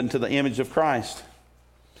conformed into the image of Christ.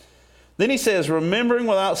 Then he says, remembering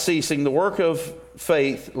without ceasing the work of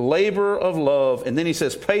faith, labor of love, and then he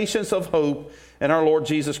says, patience of hope in our Lord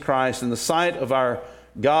Jesus Christ in the sight of our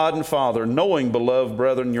God and Father, knowing, beloved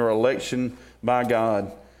brethren, your election by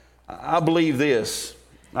God. I believe this.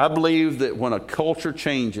 I believe that when a culture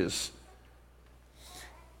changes,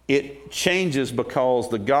 it changes because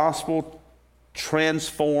the gospel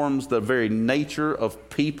transforms the very nature of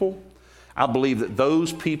people. I believe that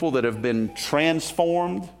those people that have been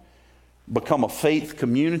transformed become a faith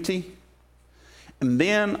community. And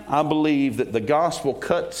then I believe that the gospel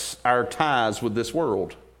cuts our ties with this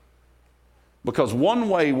world. Because one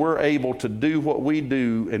way we're able to do what we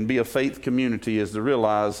do and be a faith community is to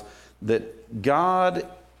realize that God,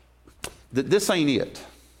 that this ain't it.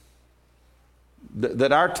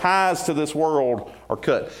 That our ties to this world are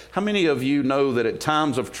cut. How many of you know that at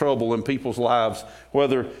times of trouble in people's lives,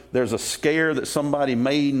 whether there's a scare that somebody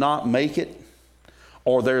may not make it,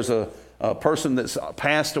 or there's a person that's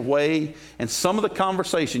passed away, and some of the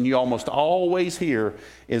conversation you almost always hear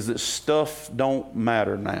is that stuff don't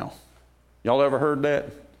matter now. Y'all ever heard that?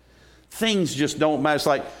 Things just don't matter. It's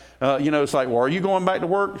like, it's like, well, are you going back to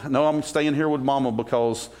work? No, I'm staying here with Mama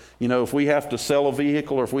because, if we have to sell a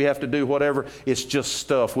vehicle or if we have to do whatever, it's just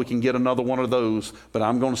stuff. We can get another one of those, but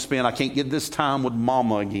I can't get this time with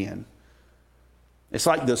Mama again. It's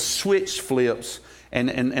like the switch flips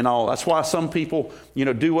and all. That's why some people,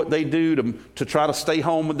 do what they do to try to stay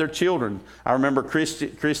home with their children. I remember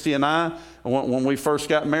Christy and I, when we first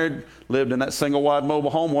got married, lived in that single wide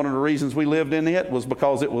mobile home. One of the reasons we lived in it was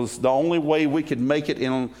because it was the only way we could make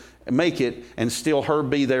it and still her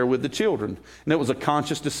be there with the children. And it was a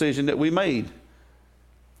conscious decision that we made.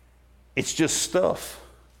 It's just stuff.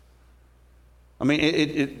 I mean,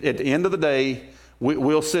 at the end of the day,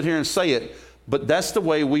 we'll sit here and say it, but that's the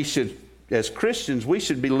way we should, as Christians, we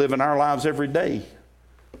should be living our lives every day.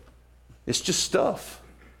 It's just stuff.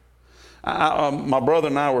 My brother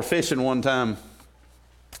and I were fishing one time,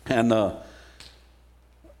 and the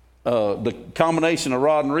combination of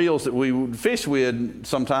rod and reels that we would fish with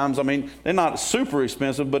sometimes, they're not super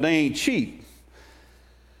expensive, but they ain't cheap.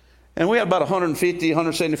 And we had about $150,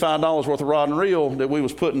 $175 worth of rod and reel that we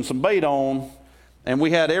was putting some bait on, and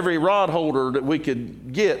we had every rod holder that we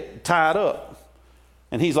could get tied up.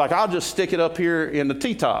 And he's like, I'll just stick it up here in the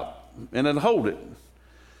T-top and it'll hold it.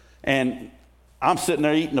 And I'm sitting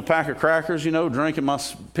there eating a pack of crackers, drinking my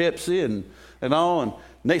Pepsi and all. And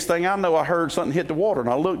next thing I know, I heard something hit the water, and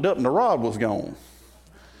I looked up, and the rod was gone.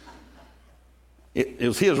 It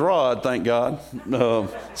was his rod, thank God.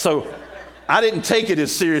 So I didn't take it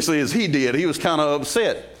as seriously as he did. He was kind of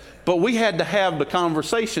upset. But we had to have the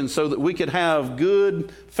conversation so that we could have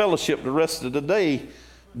good fellowship the rest of the day,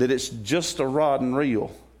 that it's just a rod and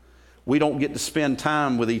reel. We don't get to spend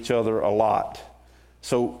time with each other a lot.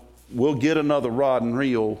 So we'll get another rod and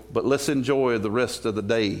reel, but let's enjoy the rest of the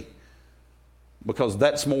day, because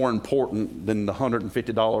that's more important than the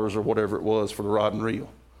 $150 or whatever it was for the rod and reel.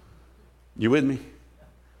 You with me?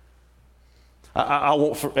 I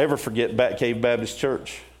won't ever forget Bat Cave Baptist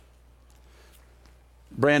Church.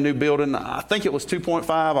 Brand new building. I think it was 2.5.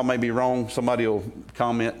 I may be wrong. Somebody will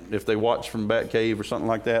comment if they watch from Bat Cave or something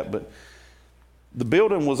like that. But the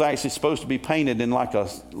building was actually supposed to be painted in like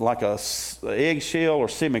a eggshell or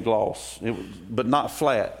semi-gloss, but not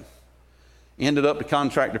flat. Ended up the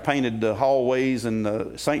contractor painted the hallways and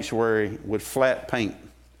the sanctuary with flat paint.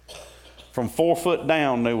 From 4 foot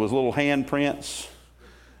down, there was little handprints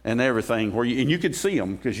and everything, and you could see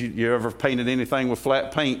them, because you ever painted anything with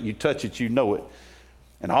flat paint, you touch it, you know it.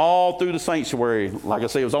 And all through the sanctuary, like I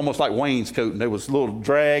say, it was almost like wainscoting. There was little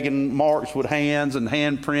dragging marks with hands and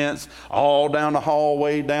handprints all down the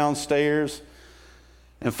hallway, downstairs.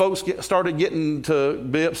 And folks started getting to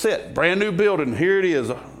be upset. Brand new building, here it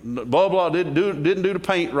is. Blah, blah, didn't do the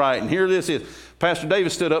paint right, and here this is. Pastor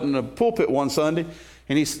Davis stood up in the pulpit one Sunday,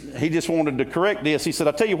 and he just wanted to correct this. He said,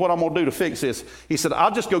 I'll tell you what I'm going to do to fix this. He said,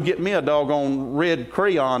 I'll just go get me a doggone red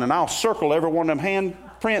crayon, and I'll circle every one of them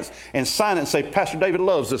handprints and sign it and say, Pastor David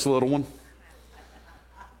loves this little one.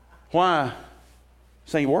 Why?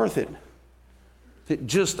 This ain't worth it. It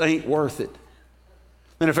just ain't worth it.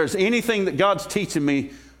 And if there's anything that God's teaching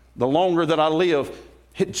me the longer that I live,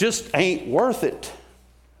 it just ain't worth it.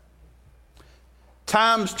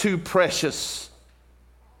 Time's too precious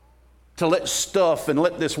to let stuff and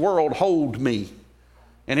let this world hold me.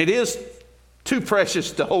 And it is too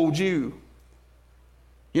precious to hold you.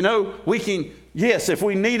 We can, yes, if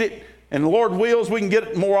we need it, and the Lord wills, we can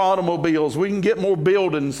get more automobiles, we can get more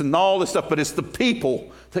buildings and all this stuff, but it's the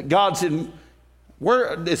people that God's in.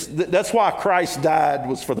 That's why Christ died,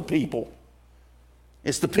 was for the people.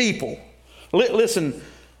 It's the people. Listen,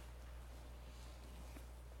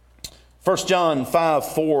 1 John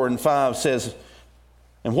 5:4-5 says,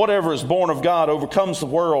 and whatever is born of God overcomes the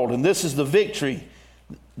world, and this is the victory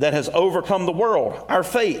that has overcome the world, our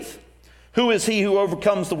faith. Who is he who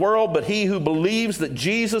overcomes the world but he who believes that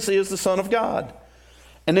Jesus is the Son of God?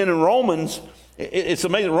 And then in Romans, it's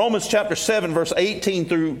amazing. Romans chapter 7, verse 18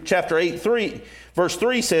 through chapter 8, verse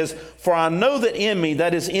 3 says, for I know that in me,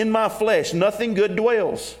 that is in my flesh, nothing good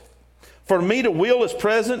dwells. For me to will is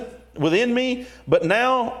present within me, but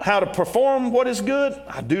now how to perform what is good,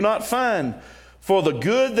 I do not find. For the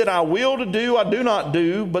good that I will to do, I do not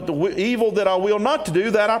do, but the evil that I will not to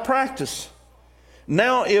do, that I practice.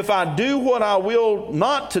 Now, if I do what I will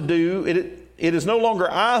not to do, it is no longer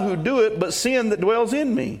I who do it, but sin that dwells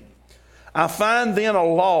in me. I find then a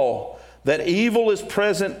law, that evil is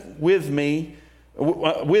present with me,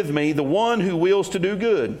 the one who wills to do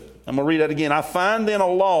good. I'm going to read that again. I find then a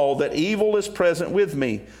law, that evil is present with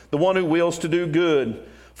me, the one who wills to do good.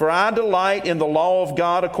 For I delight in the law of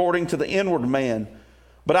God according to the inward man.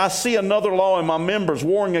 But I see another law in my members,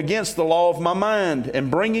 warring against the law of my mind, and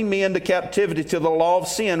bringing me into captivity to the law of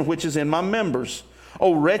sin which is in my members.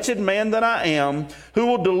 O wretched man that I am, who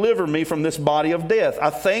will deliver me from this body of death?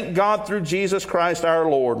 I thank God through Jesus Christ our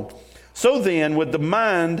Lord. So then, with the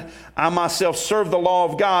mind, I myself serve the law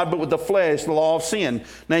of God, but with the flesh, the law of sin.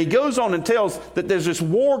 Now he goes on and tells that there's this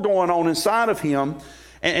war going on inside of him,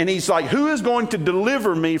 and he's like, who is going to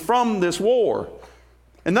deliver me from this war?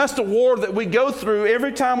 And that's the war that we go through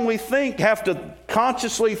every time we have to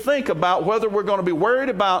consciously think about whether we're going to be worried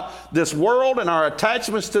about this world and our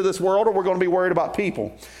attachments to this world, or we're going to be worried about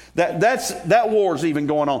people. That war's even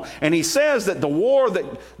going on. And he says that the war,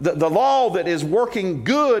 the law that is working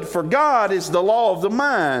good for God is the law of the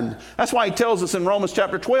mind. That's why he tells us in Romans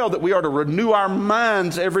chapter 12 that we are to renew our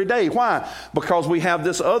minds every day. Why? Because we have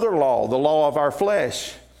this other law, the law of our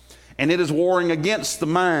flesh. And it is warring against the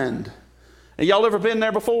mind. And y'all ever been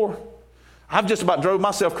there before? I've just about drove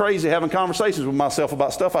myself crazy having conversations with myself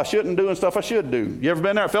about stuff I shouldn't do and stuff I should do. You ever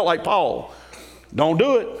been there? I felt like Paul. Don't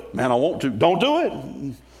do it. Man, I want to. Don't do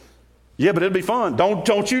it. Yeah, but it'll be fun.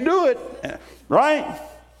 Don't you do it. Right?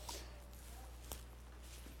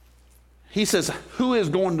 He says, who is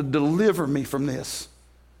going to deliver me from this?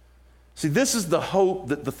 See, this is the hope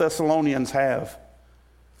that the Thessalonians have.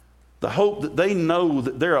 The hope that they know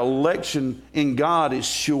that their election in God is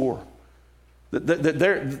sure.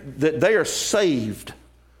 That they are saved.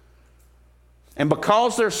 And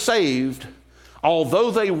because they're saved, although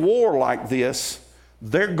they war like this,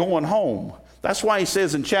 they're going home. That's why he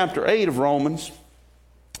says in chapter 8 of Romans,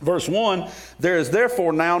 verse 1, there is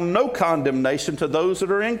therefore now no condemnation to those that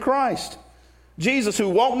are in Christ Jesus, who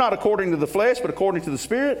walk not according to the flesh, but according to the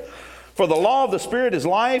Spirit. For the law of the Spirit is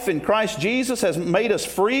life in Christ Jesus, has made us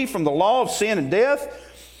free from the law of sin and death.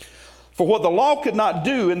 For what the law could not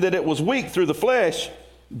do, in that it was weak through the flesh,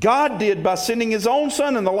 God did by sending his own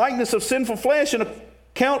Son in the likeness of sinful flesh on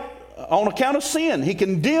account of sin. He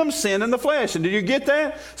condemns sin in the flesh. And did you get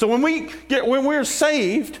that? So when we're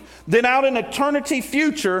saved, then out in eternity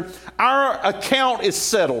future, our account is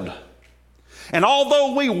settled. And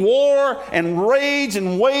although we war and rage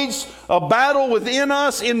and wage a battle within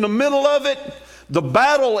us, in the middle of it, the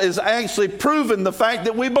battle is actually proving the fact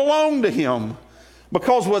that we belong to him.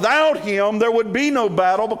 Because without him, there would be no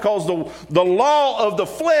battle, because the law of the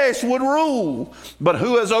flesh would rule. But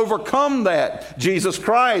who has overcome that? Jesus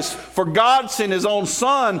Christ. For God sent his own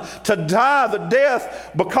Son to die the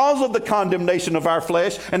death because of the condemnation of our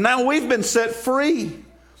flesh. And now we've been set free.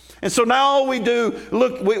 And so now all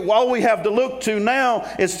we have to look to now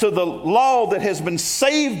is to the law that has been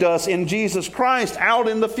saved us in Jesus Christ out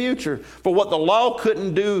in the future. For what the law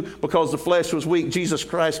couldn't do because the flesh was weak, Jesus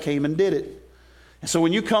Christ came and did it. And so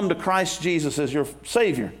when you come to Christ Jesus as your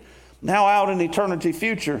Savior, now out in eternity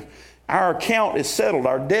future, our account is settled.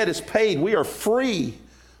 Our debt is paid. We are free.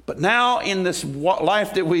 But now in this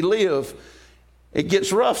life that we live, it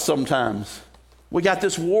gets rough sometimes. We got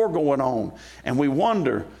this war going on, and we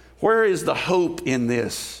wonder, where is the hope in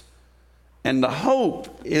this? And the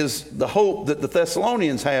hope is the hope that the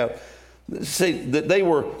Thessalonians have. See, that they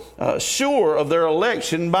were sure of their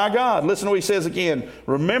election by God. Listen to what he says again.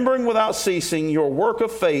 Remembering without ceasing your work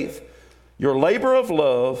of faith, your labor of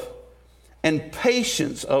love, and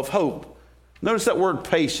patience of hope. Notice that word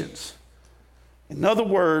patience. In other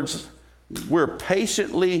words, we're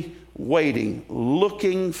patiently waiting,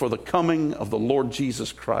 looking for the coming of the Lord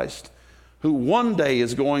Jesus Christ, who one day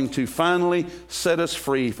is going to finally set us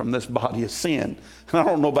free from this body of sin. And I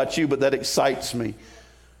don't know about you, but that excites me.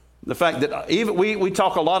 The fact that even we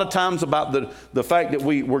talk a lot of times about the fact that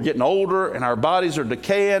we're getting older and our bodies are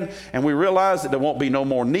decaying, and we realize that there won't be no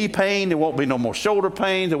more knee pain, there won't be no more shoulder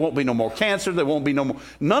pain, there won't be no more cancer, there won't be no more,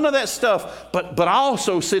 none of that stuff. But I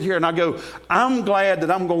also sit here and I go, I'm glad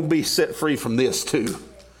that I'm going to be set free from this too.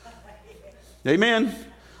 Amen?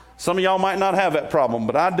 Some of y'all might not have that problem,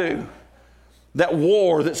 but I do. That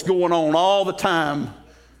war that's going on all the time.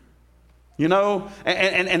 You know,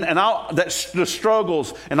 and all the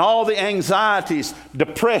struggles and all the anxieties,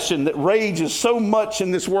 depression that rages so much in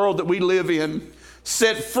this world that we live in,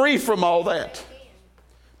 set free from all that.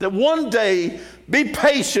 That one day, be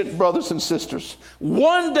patient, brothers and sisters.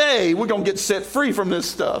 One day we're going to get set free from this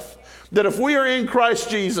stuff. That if we are in Christ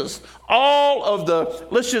Jesus,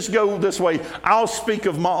 let's just go this way. I'll speak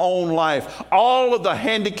of my own life. All of the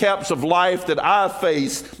handicaps of life that I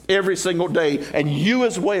face every single day, and you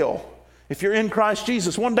as well. If you're in Christ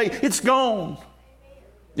Jesus, one day it's gone.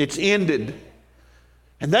 It's ended.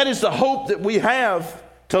 And that is the hope that we have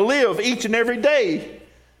to live each and every day.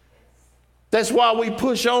 That's why we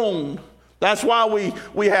push on. That's why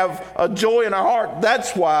we have a joy in our heart.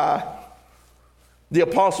 That's why the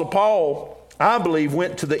Apostle Paul, I believe,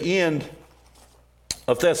 went to the end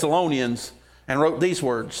of Thessalonians and wrote these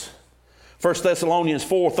words. 1 Thessalonians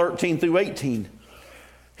 4:13 through 18.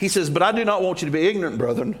 He says, but I do not want you to be ignorant,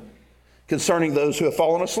 brethren, concerning those who have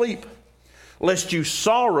fallen asleep, lest you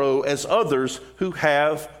sorrow as others who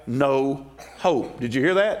have no hope. Did you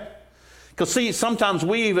hear that? Because see, sometimes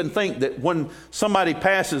we even think that when somebody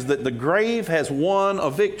passes that the grave has won a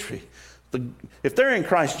victory. If they're in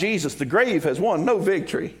Christ Jesus, the grave has won no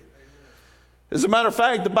victory. As a matter of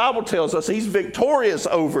fact, the Bible tells us he's victorious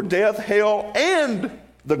over death, hell, and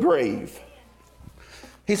the grave.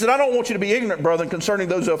 He said, I don't want you to be ignorant, brethren, concerning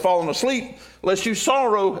those who have fallen asleep, lest you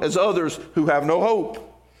sorrow as others who have no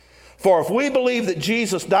hope. For if we believe that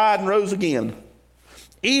Jesus died and rose again,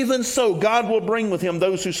 even so God will bring with him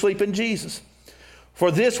those who sleep in Jesus. For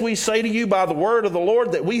this we say to you by the word of the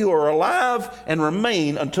Lord, that we who are alive and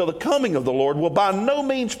remain until the coming of the Lord will by no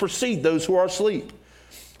means precede those who are asleep.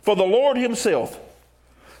 For the Lord himself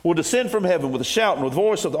will descend from heaven with a shout and with the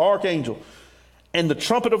voice of the archangel and the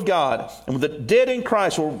trumpet of God, and when the dead in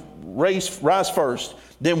Christ will rise first,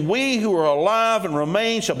 then we who are alive and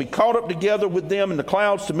remain shall be caught up together with them in the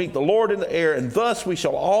clouds to meet the Lord in the air, and thus we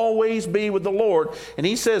shall always be with the Lord. And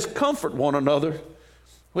he says, comfort one another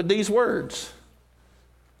with these words.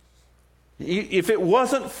 If it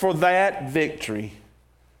wasn't for that victory,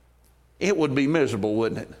 it would be miserable,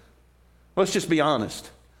 wouldn't it? Let's just be honest.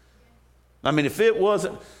 I mean, if it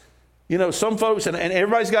wasn't, some folks, and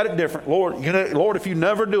everybody's got it different. Lord, Lord, if you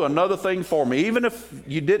never do another thing for me, even if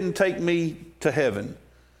you didn't take me to heaven,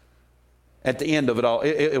 at the end of it all,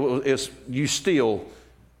 it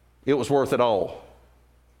was worth it all.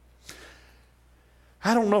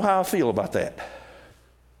 I don't know how I feel about that.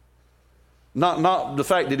 Not the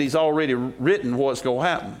fact that he's already written what's going to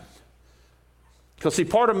happen. Because see,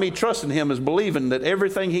 part of me trusting him is believing that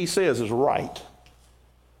everything he says is right.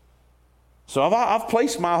 So I've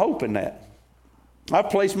placed my hope in that. I've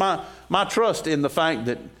placed my trust in the fact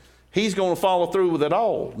that he's going to follow through with it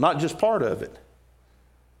all, not just part of it.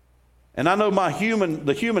 And I know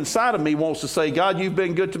the human side of me wants to say, God, you've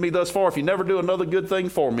been good to me thus far. If you never do another good thing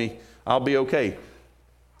for me, I'll be okay.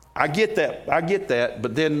 I get that.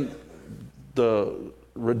 But then the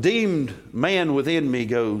redeemed man within me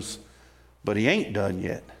goes, but he ain't done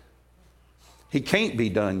yet. He can't be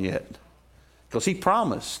done yet because he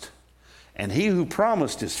promised. And he who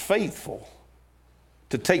promised is faithful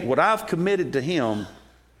to take what I've committed to him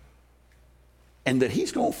and that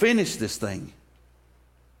he's going to finish this thing.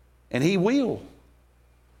 And he will.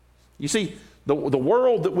 You see, the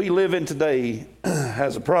world that we live in today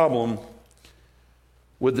has a problem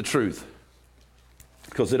with the truth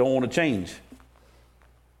because they don't want to change.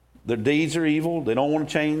 Their deeds are evil. They don't want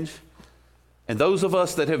to change. And those of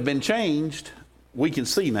us that have been changed, we can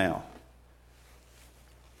see now.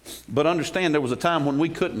 But understand there was a time when we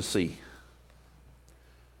couldn't see.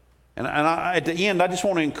 And at the end, I just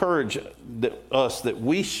want to encourage us that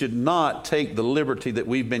we should not take the liberty that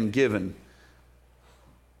we've been given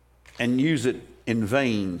and use it in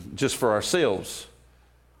vain just for ourselves.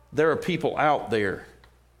 There are people out there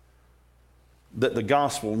that the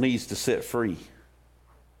gospel needs to set free.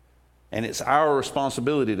 And it's our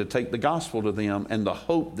responsibility to take the gospel to them and the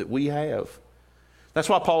hope that we have. That's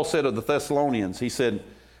why Paul said of the Thessalonians, he said,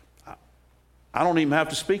 I don't even have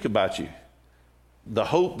to speak about you. The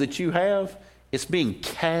hope that you have, it's being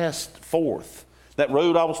cast forth. That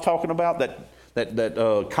road I was talking about,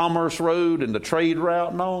 that commerce road and the trade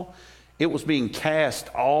route and all, it was being cast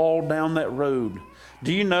all down that road.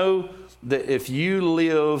 Do you know that if you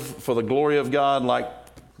live for the glory of God like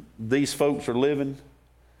these folks are living,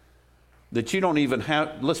 that you don't even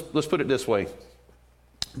have, let's put it this way.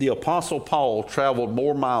 The Apostle Paul traveled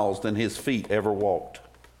more miles than his feet ever walked.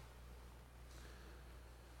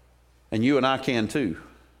 And you and I can too.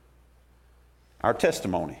 Our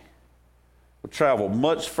testimony will travel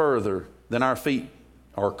much further than our feet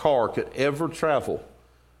or car could ever travel.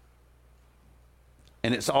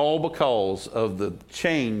 And it's all because of the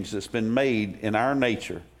change that's been made in our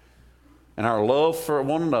nature and our love for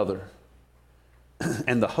one another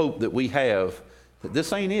and the hope that we have that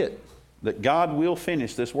this ain't it, that God will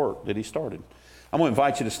finish this work that he started. I'm going to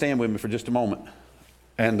invite you to stand with me for just a moment.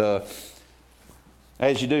 And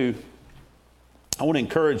as you do, I want to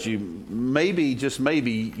encourage you, maybe, just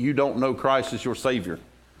maybe, you don't know Christ as your Savior.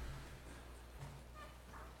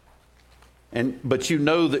 But you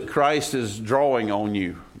know that Christ is drawing on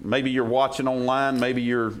you. Maybe you're watching online, maybe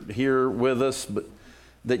you're here with us, but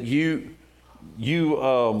that you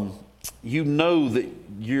know that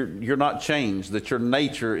you're not changed, that your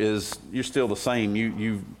nature is, you're still the same.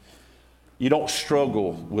 You don't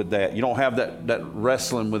struggle with that. You don't have that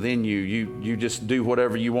wrestling within you. You just do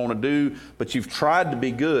whatever you want to do, but you've tried to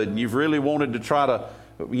be good, and you've really wanted to try to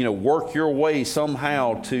work your way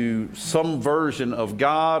somehow to some version of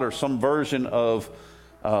God or some version of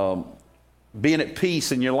being at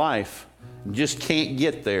peace in your life. You just can't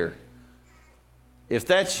get there. If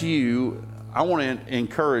that's you, I want to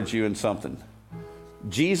encourage you in something.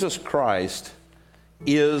 Jesus Christ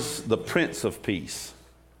is the Prince of Peace.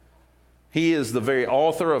 He is the very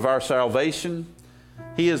author of our salvation.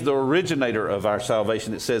 He is the originator of our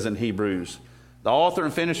salvation, it says in Hebrews. The author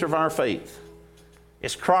and finisher of our faith.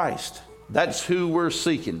 It's Christ. That's who we're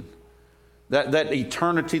seeking. That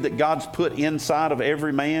eternity that God's put inside of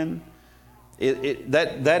every man.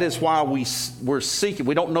 That is why we're seeking.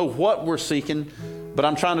 We don't know what we're seeking, but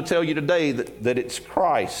I'm trying to tell you today that it's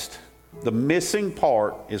Christ. The missing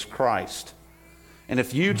part is Christ. And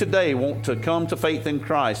if you today want to come to faith in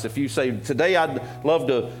Christ, if you say, today I'd love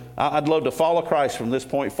to follow Christ from this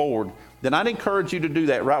point forward, then I'd encourage you to do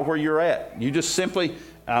that right where you're at. You just simply,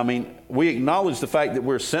 we acknowledge the fact that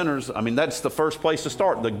we're sinners. That's the first place to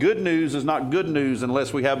start. The good news is not good news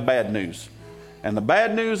unless we have bad news. And the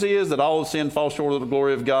bad news is that all of sin falls short of the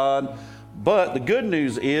glory of God. But the good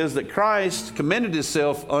news is that Christ commended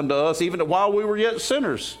himself unto us even while we were yet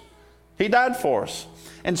sinners. He died for us.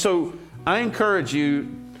 And so I encourage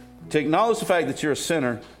you to acknowledge the fact that you're a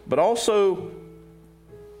sinner, but also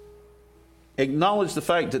acknowledge the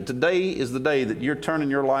fact that today is the day that you're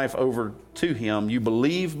turning your life over to Him. You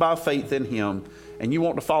believe by faith in Him, and you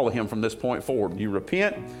want to follow Him from this point forward. You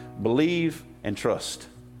repent, believe, and trust.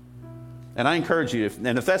 And I encourage you, if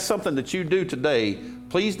that's something that you do today,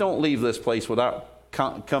 please don't leave this place without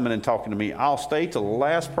coming and talking to me. I'll stay till the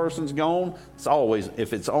last person's gone. It's always,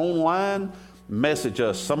 if it's online, message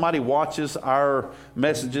us. Somebody watches our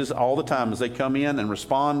messages all the time as they come in and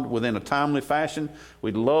respond within a timely fashion.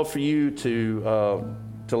 We'd love for you to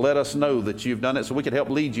let us know that you've done it so we can help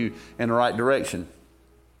lead you in the right direction.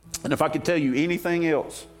 And if I could tell you anything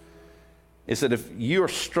else, it's that if you're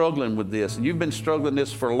struggling with this, and you've been struggling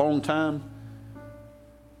this for a long time,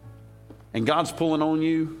 and God's pulling on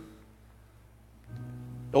you,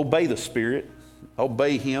 obey the Spirit,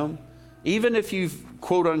 obey Him. Even if you've,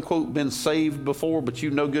 quote unquote, been saved before, but you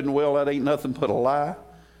know good and well that ain't nothing but a lie.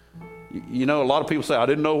 You know, a lot of people say, I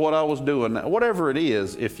didn't know what I was doing. Whatever it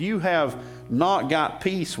is, if you have not got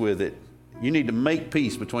peace with it, you need to make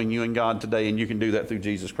peace between you and God today, and you can do that through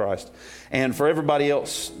Jesus Christ. And for everybody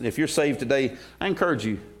else, if you're saved today, I encourage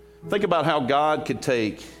you, think about how God could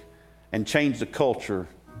take and change the culture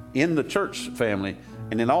in the church family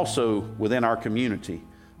and then also within our community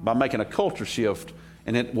by making a culture shift,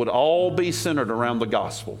 and it would all be centered around the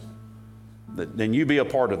gospel. Then you be a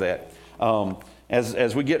part of that.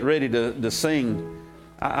 As we get ready to sing,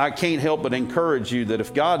 I can't help but encourage you that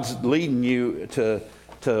if God's leading you to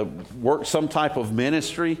work some type of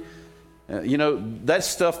ministry, you know, that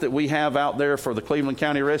stuff that we have out there for the Cleveland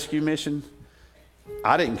County Rescue Mission,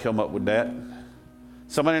 I didn't come up with that.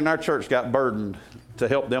 Somebody in our church got burdened to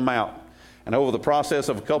help them out. And over the process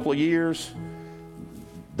of a couple of years,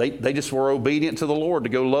 they just were obedient to the Lord to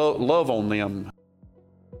go love on them.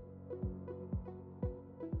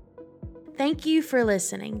 Thank you for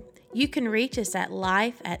listening. You can reach us at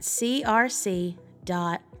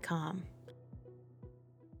life@crc.com.